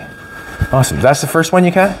tight. Awesome. That's the first one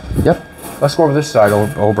you cut? Yep. Let's go over this side,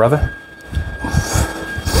 old brother.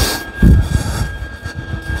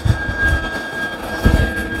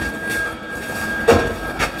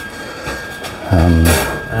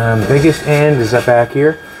 Biggest end is up back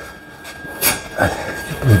here.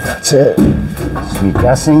 That's it. Sweet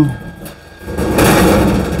guessing.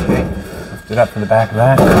 Okay, lift it up to the back of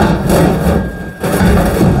that.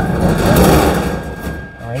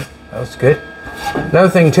 All right, that was good. Another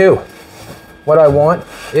thing too, what I want,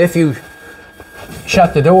 if you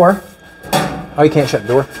shut the door, oh, you can't shut the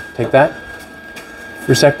door, take that. If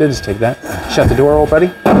you're sected, just take that. Shut the door, old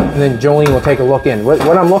buddy, and then Jolene will take a look in.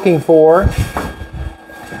 What I'm looking for,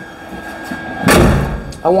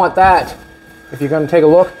 I want that. If you're going to take a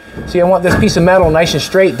look, see, I want this piece of metal nice and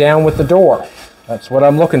straight down with the door. That's what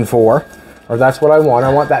I'm looking for, or that's what I want.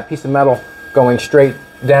 I want that piece of metal going straight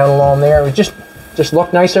down along there. It just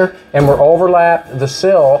look nicer, and we're overlap the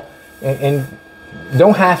sill, and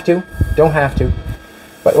don't have to,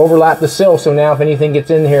 but overlap the sill, so now if anything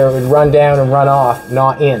gets in here, it would run down and run off,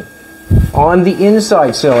 not in. On the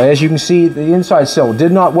inside sill, as you can see, the inside sill,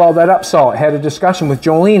 did not weld that up solid. Had a discussion with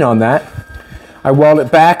Jolene on that. I weld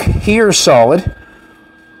it back here solid,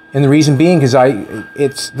 and the reason being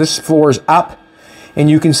because this floor is up, and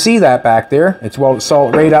you can see that back there. It's welded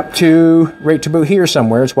solid right to about here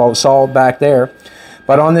somewhere. It's welded solid back there,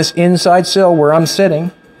 but on this inside sill where I'm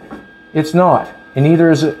sitting, it's not, and either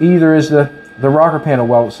is the rocker panel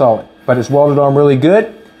welded solid, but it's welded on really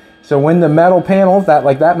good. So when the metal panel, that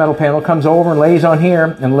metal panel comes over and lays on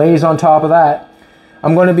here and lays on top of that,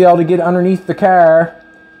 I'm going to be able to get underneath the car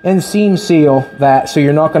and seam seal that, so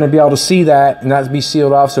you're not going to be able to see that, and that's be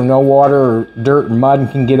sealed off so no water or dirt or mud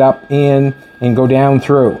can get up in and go down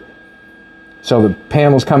through. So the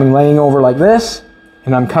panel's laying over like this,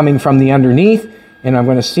 and I'm coming from the underneath, and I'm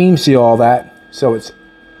going to seam seal all that so it's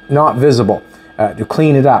not visible to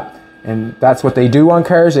clean it up. And that's what they do on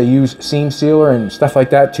cars. They use seam sealer and stuff like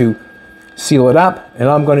that to seal it up, and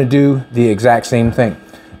I'm going to do the exact same thing.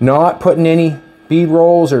 Not putting any bead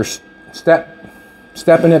rolls or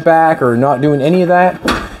stepping it back or not doing any of that.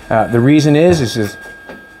 The reason is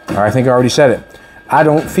or I think I already said it, I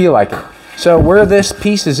don't feel like it. So where this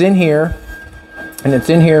piece is in here, and it's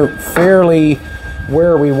in here fairly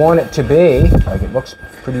where we want it to be, like it looks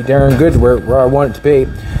pretty darn good where I want it to be,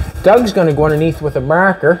 Doug's going to go underneath with a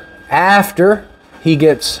marker after he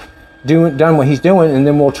gets done what he's doing, and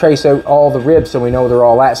then we'll trace out all the ribs so we know they're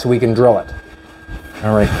all at, so we can drill it.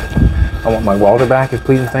 All right, I want my welder back,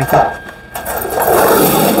 please and thank you.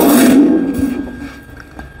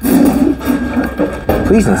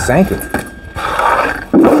 Please and thank you.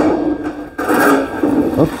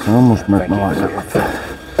 Oops, I almost marked my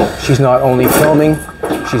last. She's not only filming,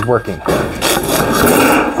 she's working.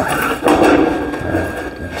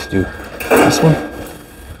 Let's do this one.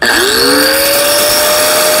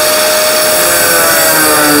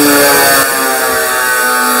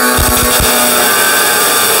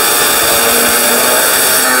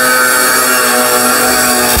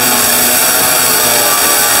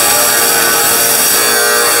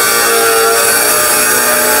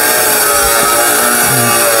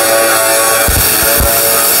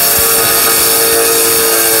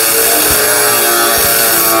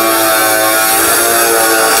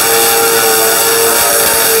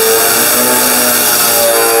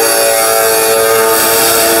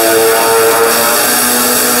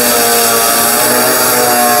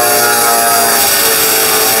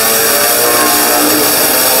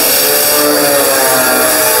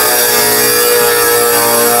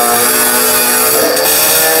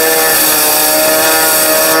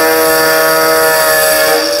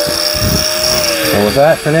 With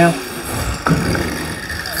that for now.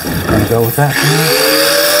 I'm gonna go with that for now.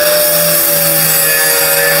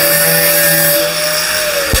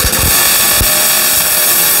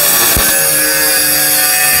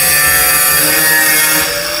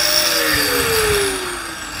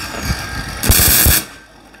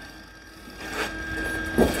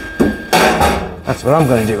 That's what I'm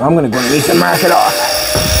gonna do. I'm gonna go underneath and mark it off.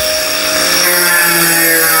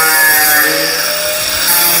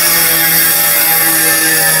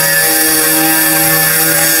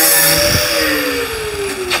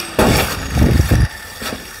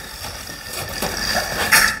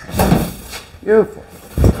 Beautiful.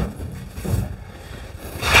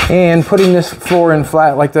 And putting this floor in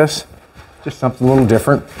flat like this, just something a little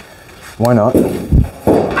different. Why not?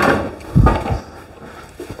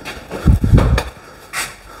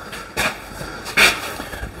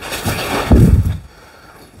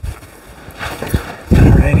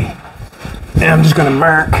 Alrighty. Now I'm just going to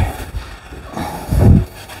mark.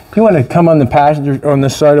 You want to come on the passenger on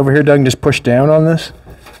this side over here, Doug, and just push down on this?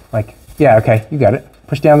 Like, yeah, okay, you got it.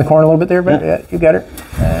 Push down the corner a little bit there, but yeah, you got it.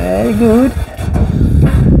 Very good.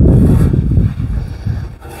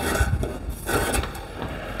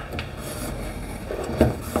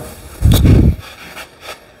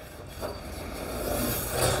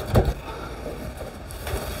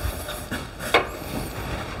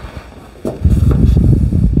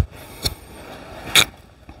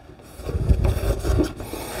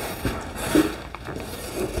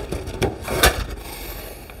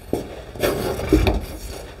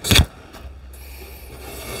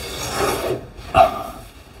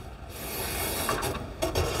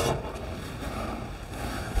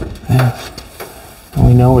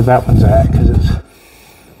 know where that one's at because it's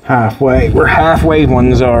halfway. We're halfway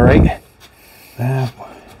ones, all right. Halfway.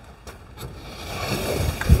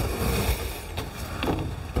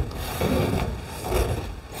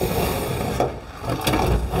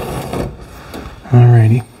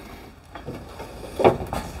 Alrighty.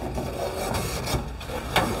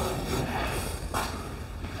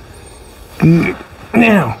 Good.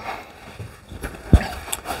 Now.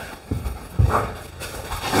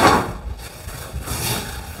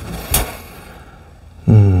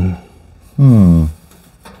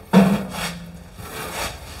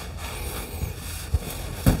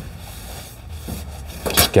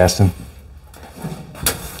 Just guessing.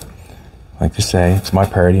 Like to say, it's my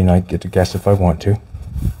party and I get to guess if I want to.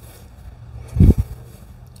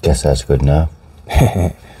 Guess that's good enough.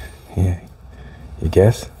 Yeah. You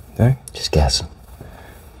guess, Doug? Just guessing.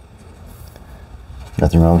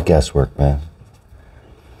 Nothing wrong with guesswork, man.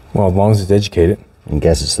 Well, as long as it's educated. And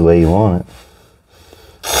guess it's the way you want it.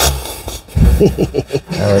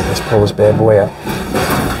 Alright, let's pull this bad boy out.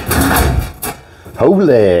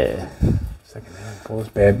 Holy! Second hand, pull this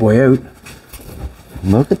bad boy out.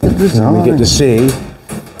 Look at the design. And we get to see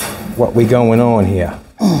what we going on here.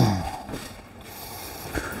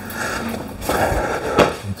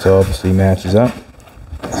 It obviously matches up.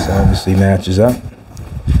 This obviously matches up.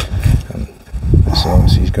 And this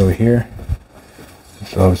obviously goes here.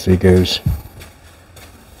 This obviously goes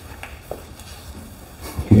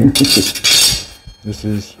here. This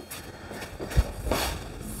is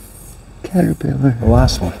Caterpillar. the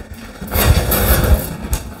last one.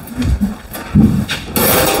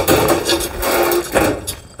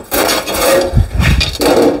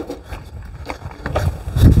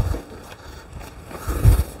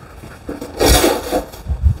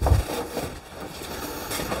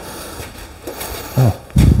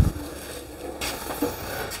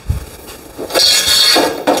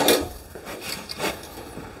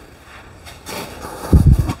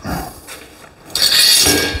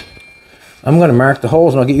 I'm going to mark the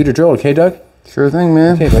holes and I'll get you to drill, okay, Doug? Sure thing,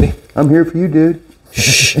 man. Okay, buddy. I'm here for you, dude.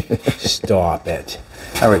 Stop it.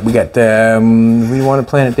 All right, we got, we want to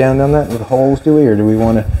plant it down on that with the holes, do we? Or do we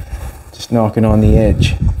want to just knock it on the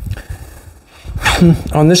edge?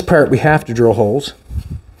 On this part, we have to drill holes.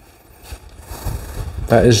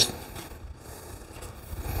 That is...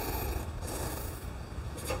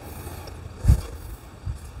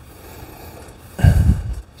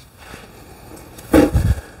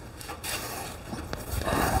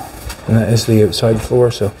 And that is the outside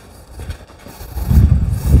floor, so.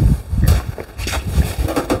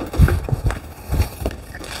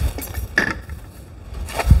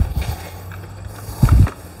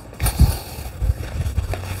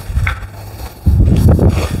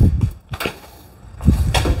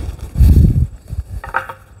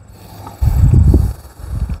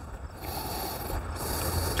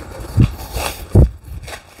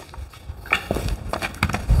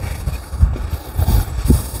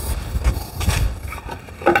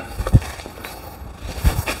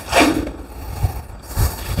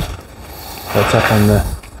 That's up on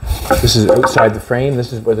the, this is outside the frame,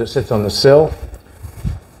 this is where it sits on the sill,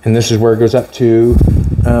 and this is where it goes up to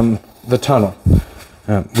the tunnel.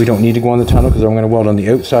 We don't need to go on the tunnel because I'm going to weld on the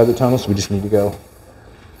outside of the tunnel, so we just need to go.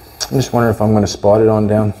 I'm just wondering if I'm going to spot it on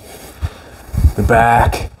down the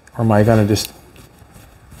back, or am I going to just,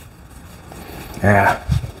 yeah,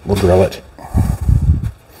 we'll drill it.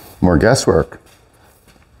 More guesswork.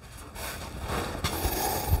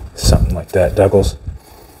 Something like that, Douglas.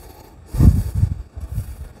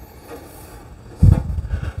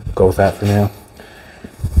 Go with that for now.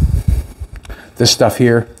 This stuff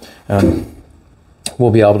here,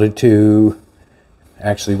 we'll be able to,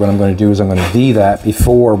 actually what I'm going to do is I'm going to V that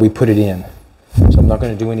before we put it in. So I'm not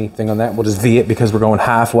going to do anything on that. We'll just V it because we're going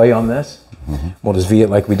halfway on this. We'll just V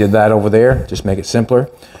it like we did that over there, just make it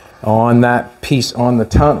simpler. On that piece on the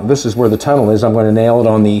tunnel, this is where the tunnel is, I'm going to nail it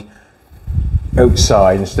on the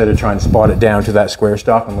outside instead of trying to spot it down to that square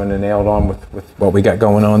stock. I'm going to nail it on with what we got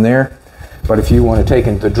going on there. But if you want to take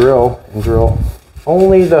the drill and drill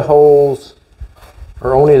only the holes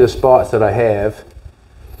or only the spots that I have,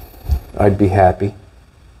 I'd be happy.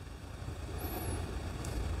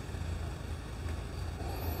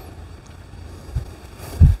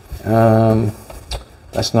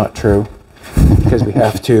 That's not true because we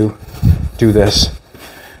have to do this.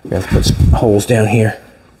 We have to put some holes down here.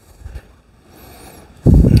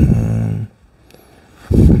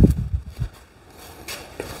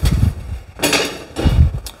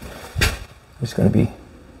 It's going to be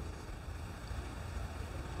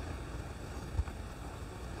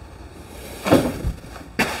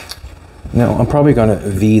no, I'm probably going to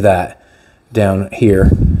V that down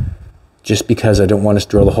here, just because I don't want to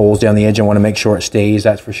drill the holes down the edge. I want to make sure it stays,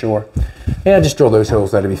 that's for sure. Yeah, just drill those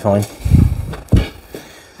holes, that'll be fine.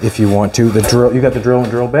 If you want to. The drill, you got the drill and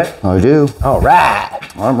drill bit? I do. All right.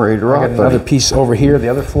 I'm ready to rock. I got another piece over here, the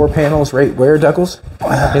other 4 panels right where, Duckles?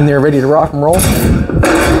 In there ready to rock and roll?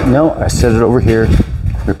 No, I set it over here,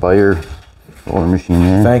 right by your roller machine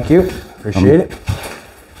there. Thank you, appreciate it.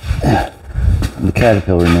 I'm the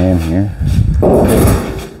caterpillar man here.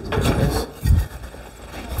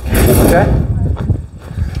 Okay.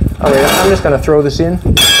 All right, I'm just gonna throw this in.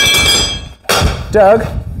 Doug?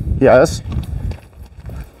 Yes?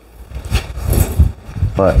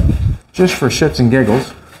 What? Just for shits and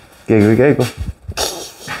giggles. Giggle giggle.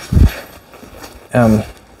 I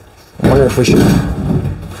wonder if we should.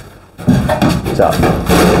 What's up?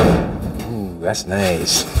 Ooh, that's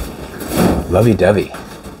nice. Lovey-dovey.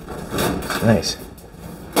 Nice.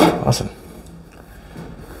 Awesome.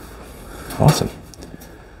 Awesome.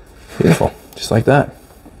 Beautiful. Just like that.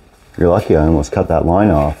 You're lucky I almost cut that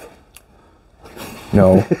line off.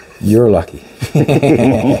 No, you're lucky.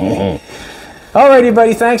 Alrighty,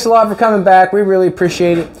 buddy. Thanks a lot for coming back. We really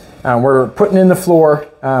appreciate it. We're putting in the floor.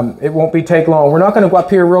 It won't take long. We're not going to go up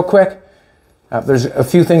here real quick. There's a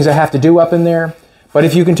few things I have to do up in there. But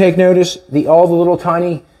if you can take notice, all the little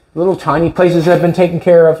tiny places have been taken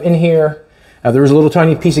care of in here. There was a little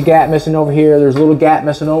tiny piece of gap missing over here. There's a little gap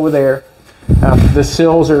missing over there. The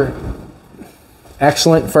sills are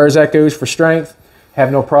excellent as far as that goes for strength.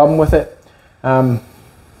 Have no problem with it.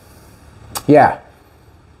 Yeah.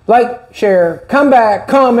 Like, share, come back,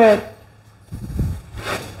 comment.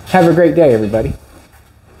 Have a great day, everybody.